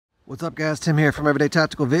What's up guys, Tim here from Everyday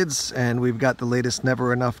Tactical Vids, and we've got the latest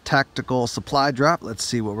Never Enough Tactical supply drop. Let's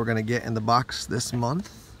see what we're going to get in the box this month.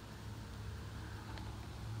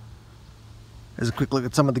 Here's a quick look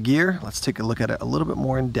at some of the gear. Let's take a look at it a little bit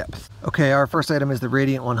more in depth. Okay, our first item is the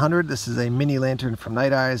Radiant 100. This is a mini lantern from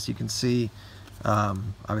Night Eyes. You can see,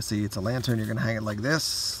 obviously it's a lantern. You're going to hang it like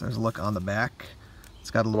this. There's a look on the back. It's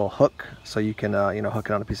got a little hook so you can hook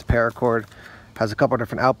it on a piece of paracord. Has a couple of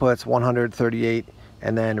different outputs, 100, 38,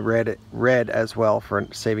 and then red as well for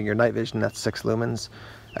saving your night vision. That's 6 lumens.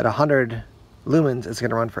 At 100 lumens, it's going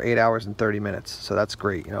to run for 8 hours and 30 minutes. So that's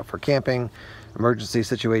great, for camping, emergency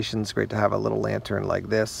situations. Great to have a little lantern like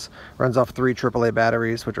this. Runs off 3 AAA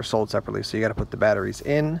batteries, which are sold separately, so you got to put the batteries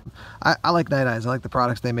in. I like Night Eyes. I like the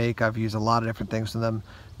products they make. I've used a lot of different things from them.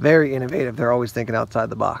 Very innovative. They're always thinking outside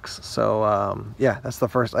the box. So yeah, that's the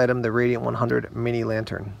first item, the Radiant 100 mini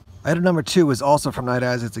lantern. Item number 2 is also from Night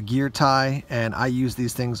Eyes. It's a gear tie, and I use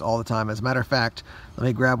these things all the time. As a matter of fact, let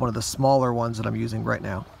me grab one of the smaller ones that I'm using right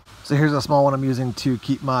now. So here's a small one I'm using to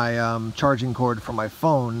keep my charging cord for my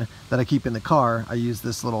phone that I keep in the car. I use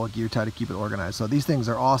this little gear tie to keep it organized. So these things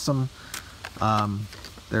are awesome.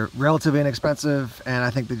 They're relatively inexpensive, and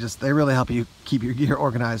I think they really help you keep your gear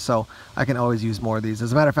organized. So I can always use more of these.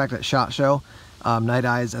 As a matter of fact, at SHOT Show, Night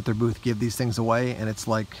Eyes at their booth give these things away, and it's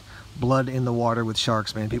like blood in the water with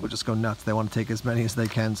sharks, man. People just go nuts. They want to take as many as they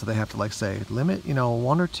can, so they have to like say limit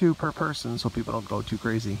 1 or 2 per person so people don't go too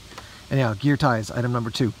crazy. Anyhow, gear ties, item number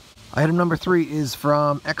 2. Item number 3 is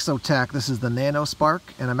from Exotac. This is the nanoSpark,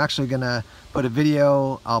 and I'm actually gonna put a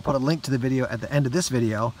video, I'll put a link to the video at the end of this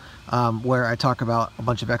video where I talk about a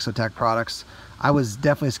bunch of Exotac products. I was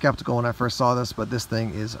definitely skeptical when I first saw this, but this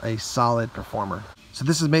thing is a solid performer. So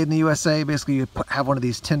this is made in the USA. Basically you have one of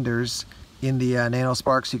these tinders in the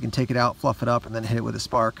nanoSpark, so you can take it out, fluff it up, and then hit it with a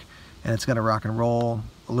spark, and it's gonna rock and roll.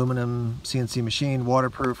 Aluminum CNC machine,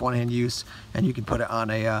 waterproof, one-hand use, and you can put it on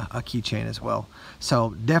a keychain as well.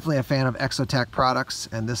 So definitely a fan of Exotac products,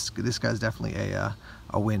 and this guy's definitely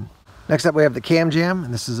a win. Next up we have the Cam Jam,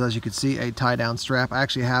 and this is, as you can see, a tie-down strap. I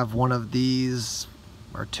actually have one of these,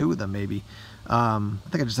 or 2 of them maybe. I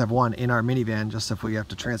think I just have one in our minivan, just if we have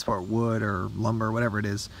to transport wood or lumber, whatever it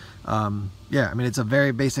is. Yeah, I mean, it's a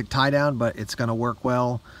very basic tie-down, but it's gonna work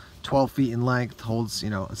well. 12 feet in length, holds,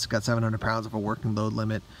 it's got 700 pounds of a working load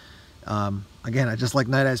limit. Again, I just like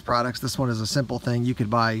Night Eyes products. This one is a simple thing. You could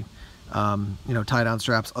buy, tie-down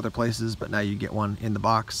straps other places, but now you get one in the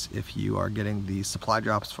box if you are getting the supply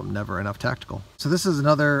drops from Never Enough Tactical. So this is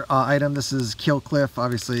another item. This is Kill Cliff.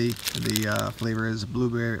 Obviously, the flavor is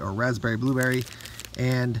blueberry or raspberry blueberry.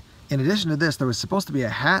 And in addition to this, there was supposed to be a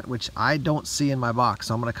hat, which I don't see in my box.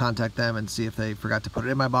 So I'm going to contact them and see if they forgot to put it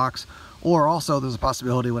in my box. Or also, there's a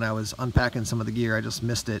possibility when I was unpacking some of the gear, I just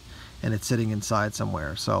missed it and it's sitting inside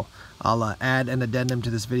somewhere. So I'll add an addendum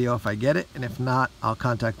to this video if I get it, and if not, I'll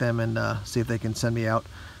contact them and see if they can send me out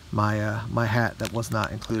my hat that was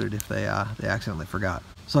not included if they accidentally forgot.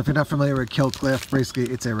 So if you're not familiar with Kill Cliff, basically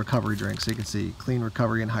it's a recovery drink. So you can see clean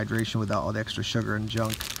recovery and hydration without all the extra sugar and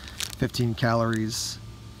junk. 15 calories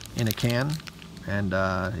in a can. And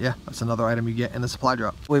yeah, that's another item you get in the supply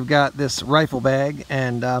drop. We've got this rifle bag,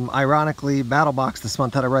 and ironically, Battle Box this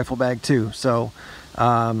month had a rifle bag too. So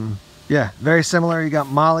yeah, very similar. You got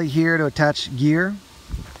Molly here to attach gear,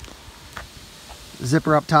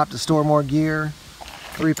 zipper up top to store more gear,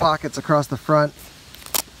 3 pockets across the front.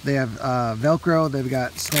 They have Velcro, they've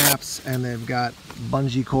got snaps, and they've got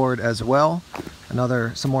bungee cord as well.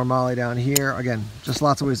 Some more Molly down here. Again, just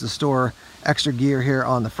lots of ways to store extra gear here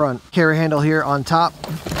on the front. Carry handle here on top.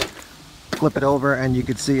 Flip it over, and you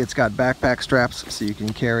can see it's got backpack straps, so you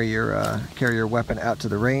can carry your weapon out to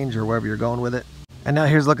the range or wherever you're going with it. And now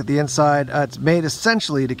here's a look at the inside. It's made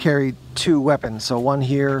essentially to carry 2 weapons. So one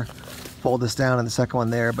here, fold this down, and the second one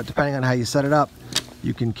there. But depending on how you set it up,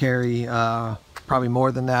 you can carry probably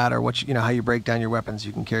more than that, or how you break down your weapons,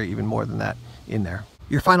 you can carry even more than that in there.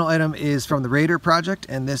 Your final item is from the Raider project,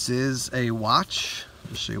 and this is a watch.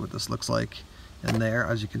 I'll show you what this looks like in there.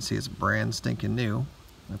 As you can see, it's brand stinking new.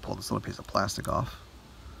 Let me pull this little piece of plastic off.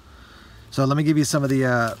 So let me give you some of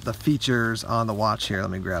the features on the watch here. Let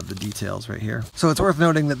me grab the details right here. So it's worth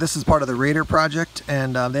noting that this is part of the Raider project,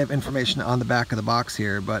 and they have information on the back of the box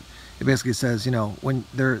here, but it basically says, when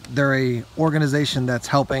they're a organization that's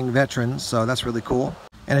helping veterans, so that's really cool.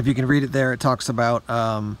 And if you can read it there, it talks about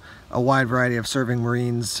a wide variety of serving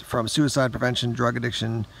Marines, from suicide prevention, drug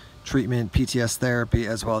addiction treatment, PTS therapy,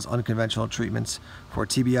 as well as unconventional treatments for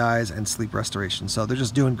TBIs and sleep restoration. So they're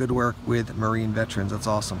just doing good work with Marine veterans. That's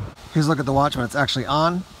awesome. Here's a look at the watch when it's actually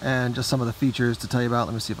on, and just some of the features to tell you about.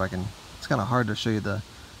 Let me see if I can, it's kind of hard to show you the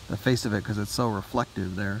face of it because it's so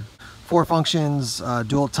reflective there. 4 functions,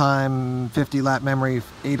 dual time, 50 lap memory,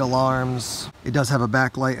 8 alarms. It does have a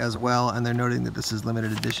backlight as well, and they're noting that this is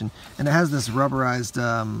limited edition. And it has this rubberized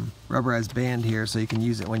band here, so you can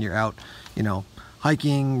use it when you're out, you know,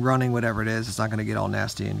 hiking, running, whatever it is. It's not going to get all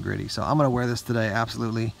nasty and gritty. So I'm going to wear this today,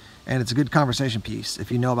 absolutely. And it's a good conversation piece.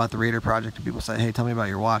 If you know about the Raider project and people say, hey, tell me about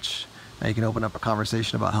your watch, now you can open up a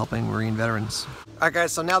conversation about helping Marine veterans. All right,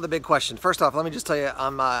 guys, so now the big question. First off, let me just tell you,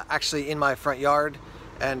 I'm actually in my front yard,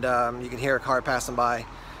 and you can hear a car passing by.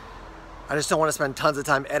 I just don't want to spend tons of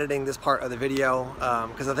time editing this part of the video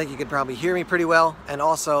because I think you can probably hear me pretty well. And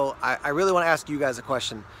also, I really want to ask you guys a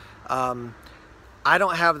question. I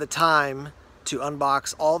don't have the time to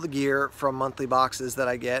unbox all the gear from monthly boxes that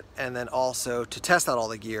I get, and then also to test out all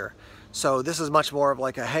the gear. So this is much more of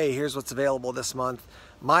like a, hey, here's what's available this month.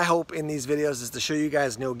 My hope in these videos is to show you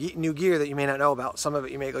guys new gear that you may not know about. Some of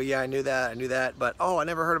it you may go, yeah, I knew that, but oh, I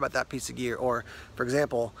never heard about that piece of gear. Or for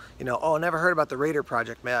example, you know, oh, I never heard about the Raider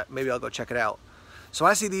project, maybe I'll go check it out. So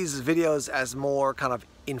I see these videos as more kind of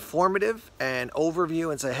informative and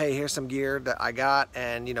overview, and say, hey, here's some gear that I got,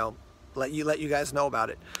 and you know, let you guys know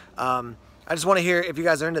about it. I just want to hear if you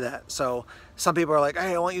guys are into that. So some people are like,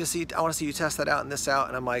 hey, I want to see you test that out and this out,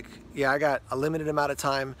 and I'm like, yeah, I got a limited amount of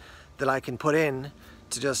time that I can put in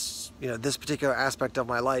to just, you know, this particular aspect of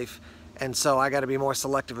my life, and so I got to be more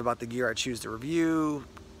selective about the gear I choose to review,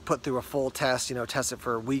 put through a full test, you know, test it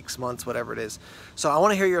for weeks, months, whatever it is. So I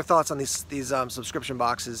want to hear your thoughts on these subscription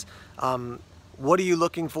boxes. What are you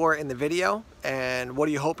looking for in the video, and what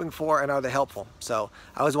are you hoping for, and are they helpful? So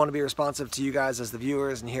I always want to be responsive to you guys as the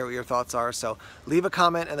viewers and hear what your thoughts are. So leave a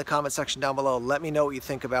comment in the comment section down below. Let me know what you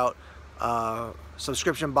think about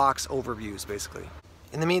subscription box overviews, basically.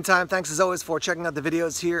 In the meantime, thanks as always for checking out the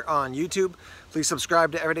videos here on YouTube. Please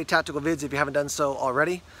subscribe to Everyday Tactical Vids if you haven't done so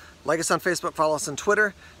already. Like us on Facebook, follow us on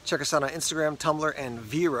Twitter. Check us out on Instagram, Tumblr, and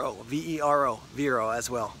Vero, V-E-R-O, Vero as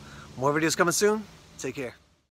well. More videos coming soon. Take care.